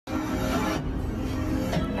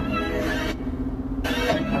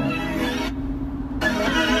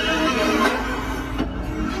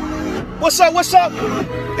What's up? What's up?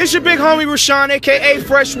 It's your big homie Rashawn, aka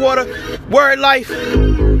Freshwater, Word Life.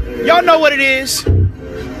 Y'all know what it is.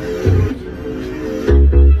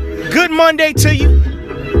 Good Monday to you.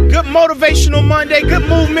 Good motivational Monday. Good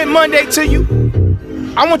movement Monday to you.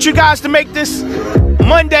 I want you guys to make this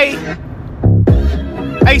Monday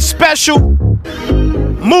a special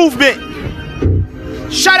movement.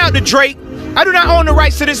 Shout out to Drake. I do not own the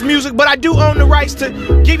rights to this music, but I do own the rights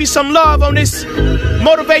to give you some love on this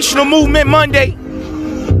motivational movement Monday.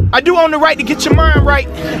 I do own the right to get your mind right.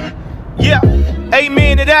 Yeah,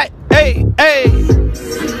 amen to that. Hey, hey.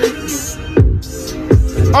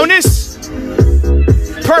 On this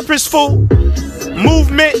purposeful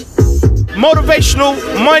movement motivational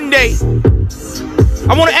Monday,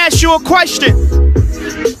 I want to ask you a question.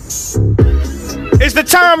 Is the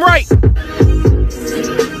time right?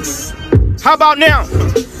 How about now?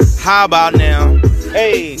 How about now?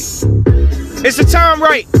 Hey, is the time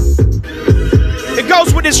right? It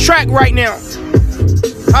goes with this track right now.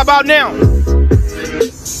 How about now?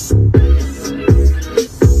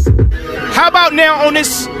 How about now on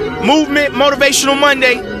this movement motivational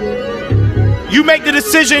Monday? You make the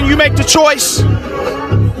decision, you make the choice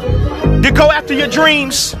to go after your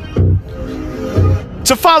dreams,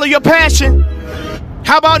 to follow your passion.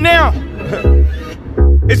 How about now?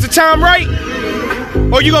 Is the time right?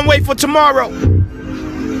 Or you gonna wait for tomorrow?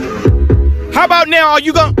 How about now? Are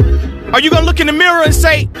you gonna look in the mirror and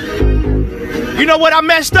say, you know what, I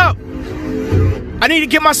messed up. I need to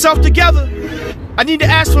get myself together. I need to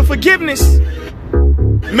ask for forgiveness.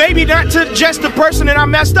 Maybe not to just the person that I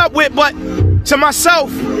messed up with, but to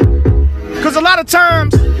myself. Because a lot of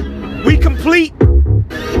times we complete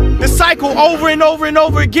the cycle over and over and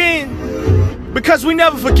over again because we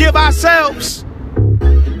never forgive ourselves.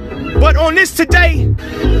 But on this today,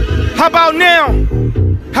 how about now?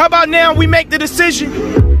 How about now we make the decision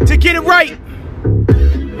to get it right?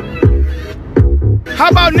 How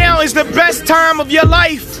about now is the best time of your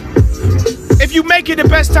life? If you make it the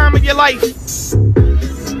best time of your life.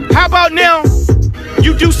 How about now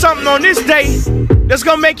you do something on this day that's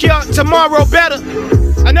gonna make your tomorrow better?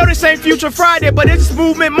 I know this ain't Future Friday, but it's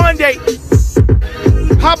Movement Monday.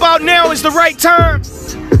 How about now is the right time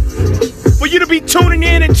for you to be tuning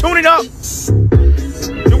in and tuning up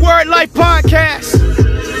the Word Life Podcast?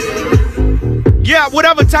 Yeah,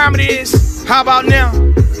 whatever time it is. How about now?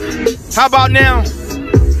 How about now?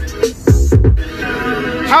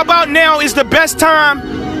 How about now is the best time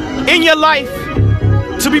in your life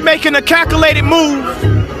to be making a calculated move,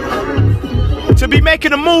 to be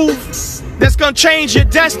making a move that's gonna change your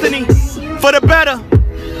destiny for the better?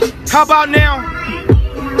 How about now?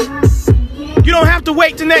 You don't have to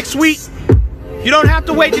wait the next week. You don't have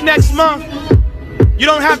to wait the next month. You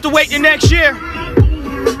don't have to wait the next year.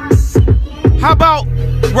 How about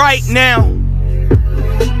right now?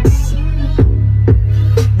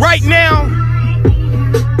 Right now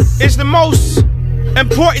is the most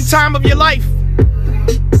important time of your life.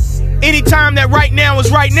 Anytime that right now is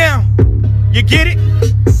right now. You get it?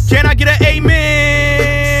 Can I get an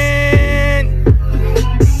amen?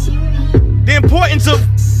 The importance of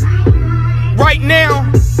right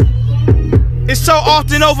now is so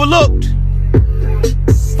often overlooked.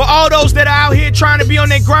 For all those that are out here trying to be on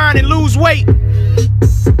their grind and lose weight,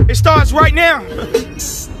 it starts right now.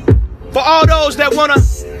 For all those that want a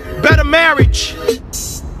better marriage,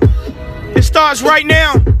 it starts right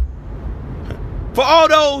now. For all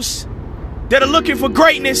those that are looking for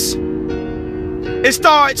greatness, it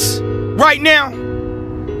starts right now.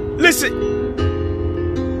 Listen,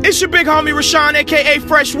 it's your big homie Rashawn, aka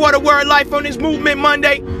Freshwater Word Life, on this Movement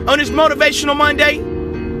Monday, on this Motivational Monday.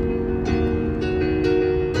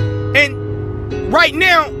 And right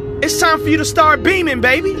now, it's time for you to start beaming,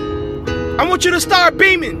 baby. I want you to start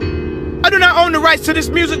beaming. I do not own the rights to this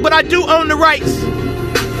music, but I do own the rights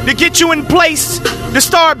to get you in place to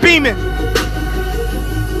start beaming.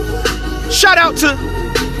 Shout out to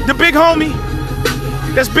the big homie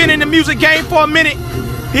that's been in the music game for a minute.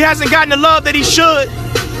 He hasn't gotten the love that he should,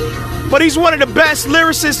 but he's one of the best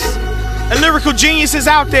lyricists and lyrical geniuses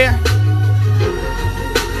out there.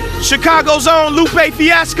 Chicago's own Lupe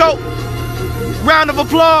Fiasco. Round of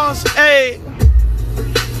applause. Hey,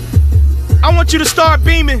 I want you to start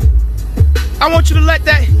beaming. I want you to let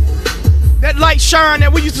that light shine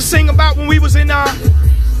that we used to sing about when we was in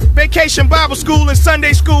vacation Bible school and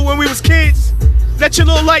Sunday school when we was kids. Let your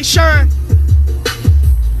little light shine.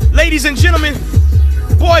 Ladies and gentlemen,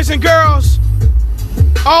 boys and girls,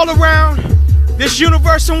 all around this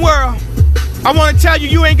universe and world, I want to tell you,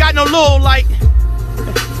 you ain't got no little light.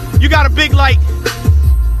 You got a big light.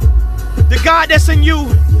 The God that's in you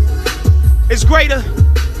is greater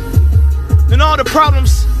than all the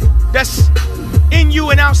problems that's in you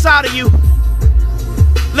and outside of you.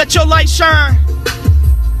 Let your light shine.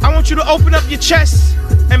 I want you to open up your chest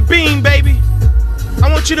and beam, baby.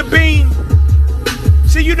 I want you to beam.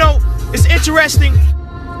 See, you know, it's interesting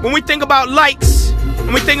when we think about lights,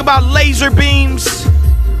 when we think about laser beams.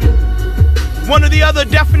 One of the other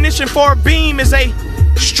definition for a beam is a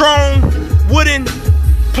strong wooden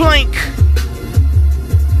plank.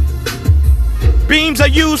 Beams are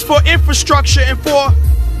used for infrastructure and for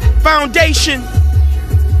foundation.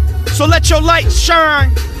 So let your light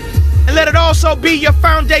shine, and let it also be your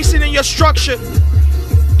foundation and your structure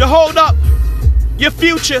to hold up your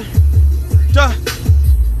future,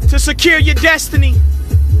 to secure your destiny,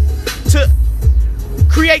 to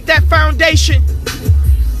create that foundation,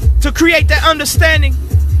 to create that understanding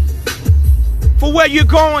for where you're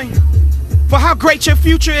going, for how great your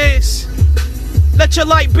future is. Let your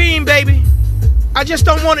light beam, baby. I just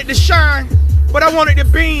don't want it to shine, but I want it to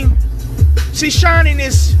beam. See, shining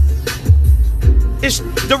is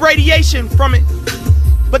the radiation from it,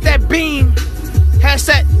 but that beam has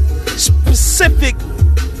that specific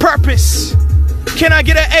purpose. Can I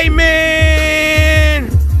get an amen?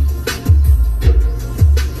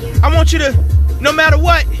 I want you to, no matter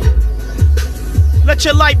what, let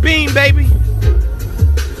your light beam, baby.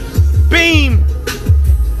 Beam.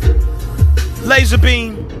 Laser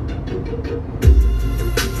beam.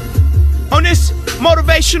 On this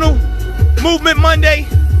motivational movement Monday,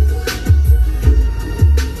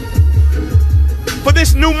 for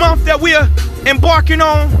this new month that we are embarking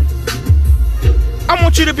on, I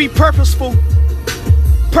want you to be purposeful,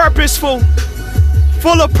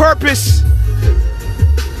 full of purpose.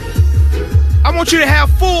 I want you to have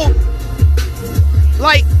full,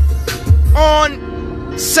 like,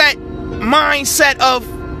 on set mindset of,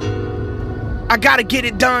 I gotta get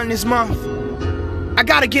it done this month. I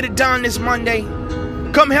gotta get it done this Monday.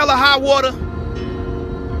 Come hell or high water,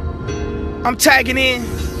 I'm tagging in.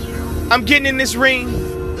 I'm getting in this ring,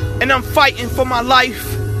 and I'm fighting for my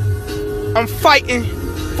life. I'm fighting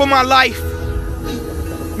for my life.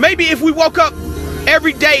 Maybe if we woke up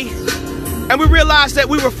every day and we realized that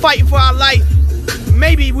we were fighting for our life,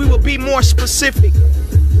 maybe we would be more specific.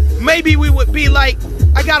 Maybe we would be like,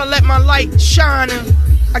 I gotta let my light shine, and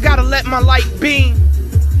I gotta let my light beam.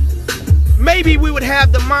 Maybe we would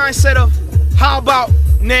have the mindset of, how about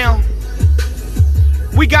now?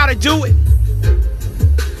 We gotta do it.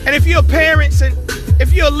 And if you're parents, and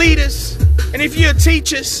if you're leaders, and if you're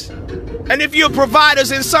teachers, and if you're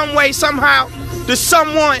providers in some way, somehow, to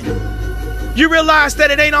someone, you realize that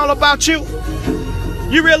it ain't all about you.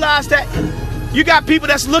 You realize that you got people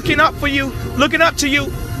that's looking up for you, looking up to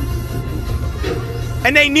you,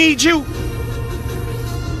 and they need you.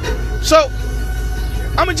 So,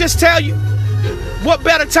 I'm gonna just tell you, what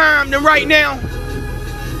better time than right now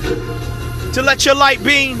to let your light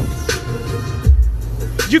beam.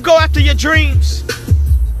 You go after your dreams.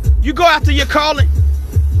 You go after your calling.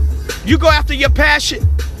 You go after your passion.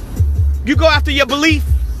 You go after your belief,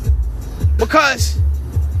 because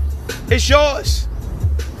it's yours.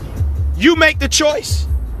 You make the choice.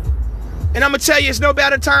 And I'm gonna tell you, it's no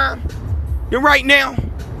better time than right now,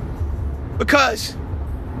 because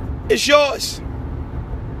it's yours.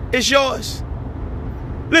 It's yours.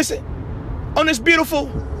 Listen, on this beautiful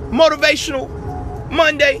motivational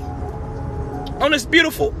Monday, on this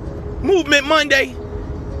beautiful movement Monday,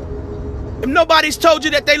 if nobody's told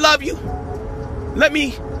you that they love you, let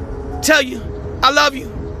me tell you, I love you.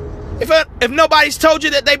 If nobody's told you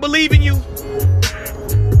that they believe in you,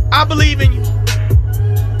 I believe in you.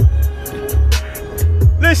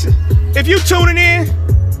 Listen, if you tuning in,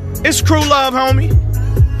 it's Crew Love, homie.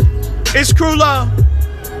 It's Crew Love.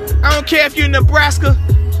 I don't care if you're in Nebraska.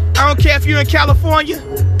 I don't care if you're in California.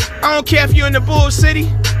 I don't care if you're in the Bull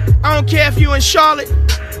City. I don't care if you're in Charlotte.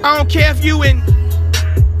 I don't care if you're in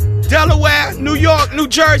Delaware, New York, New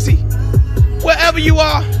Jersey. Wherever you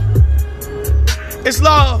are, it's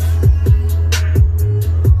love.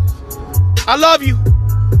 I love you.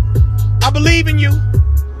 I believe in you.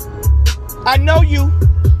 I know you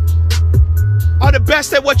are the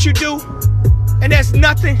best at what you do, and there's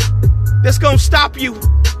nothing that's gonna stop you,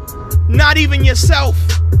 not even yourself,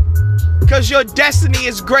 because your destiny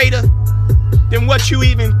is greater than what you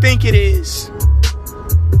even think it is.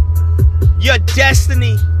 Your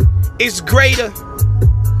destiny is greater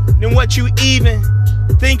than what you even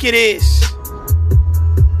think it is.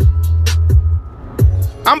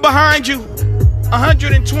 I'm behind you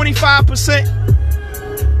 125%,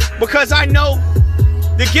 because I know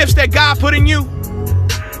the gifts that God put in you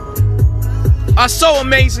are so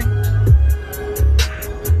amazing.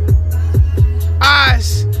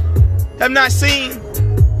 Eyes have not seen,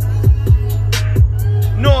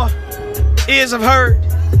 nor ears have heard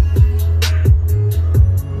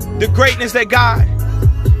the greatness that God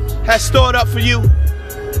has stored up for you.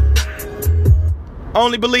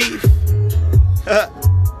 Only believe.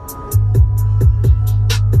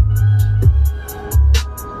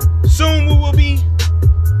 Soon we will be,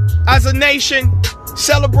 as a nation,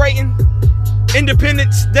 celebrating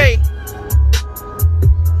Independence Day.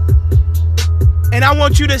 And I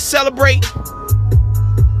want you to celebrate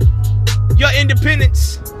your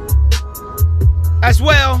independence as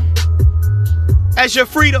well as your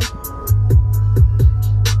freedom.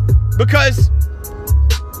 Because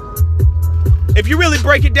if you really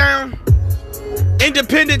break it down,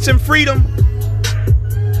 independence and freedom,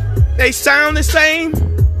 they sound the same,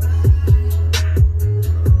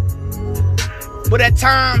 but at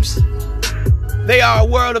times they are a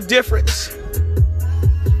world of difference.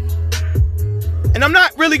 And I'm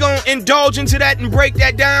not really going to indulge into that and break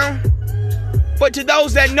that down, but to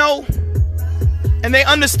those that know and they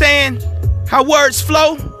understand how words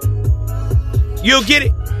flow, you'll get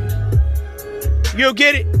it. You'll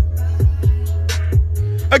get it.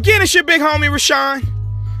 Again, it's your big homie Rashawn,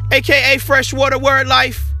 aka Freshwater Word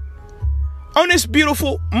Life. On this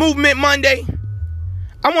beautiful Movement Monday,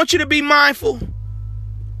 I want you to be mindful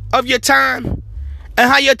of your time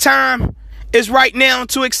and how your time is right now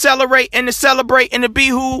to accelerate and to celebrate and to be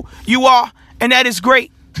who you are, and that is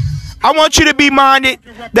great. I want you to be minded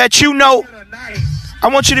that you know. I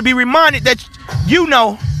want you to be reminded that you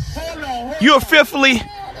know you are fearfully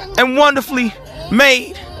and wonderfully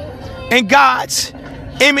made in God's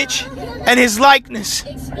image and His likeness.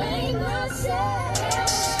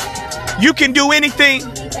 You can do anything.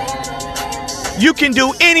 You can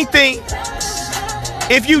do anything.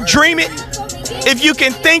 If you dream it, if you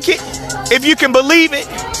can think it, if you can believe it,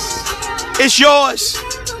 it's yours.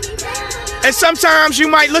 And sometimes you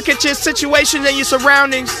might look at your situations and your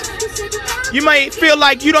surroundings. You may feel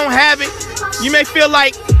like you don't have it. You may feel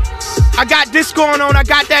like, I got this going on, I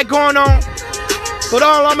got that going on. But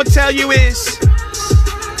all I'm going to tell you is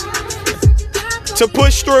to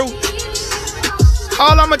push through.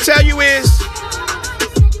 All I'm going to tell you is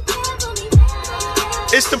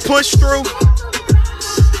to push through.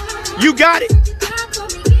 You got it.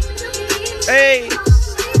 Hey,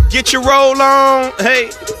 get your roll on. Hey,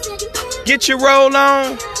 get your roll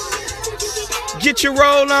on. Get your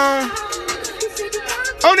roll on.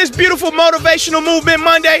 On this beautiful motivational Movement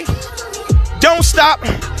Monday, don't stop.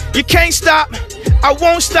 You can't stop. I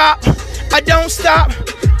won't stop. I don't stop.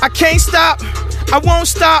 I can't stop. I won't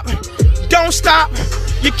stop. Don't stop.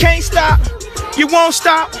 You can't stop. You won't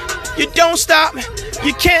stop. You don't stop.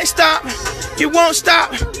 You can't stop. You won't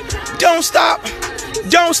stop. Don't stop.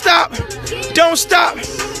 Don't stop. Don't stop.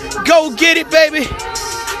 Go get it, baby.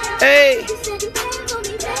 Hey,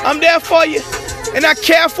 I'm there for you, and I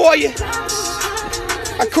care for you.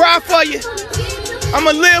 I cry for you.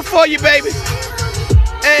 I'ma live for you, baby.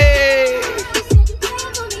 Hey,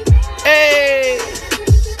 hey,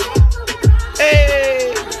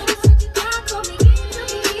 hey.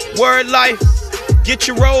 Word Life. Get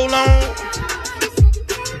your roll on.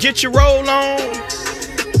 Get your roll on.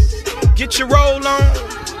 Get your roll on.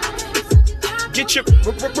 Get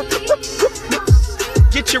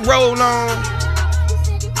your roll on.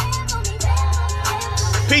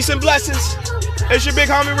 Peace and blessings. It's your big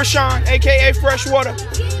homie Rashawn, aka Freshwater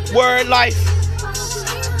Word Life.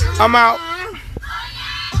 I'm out.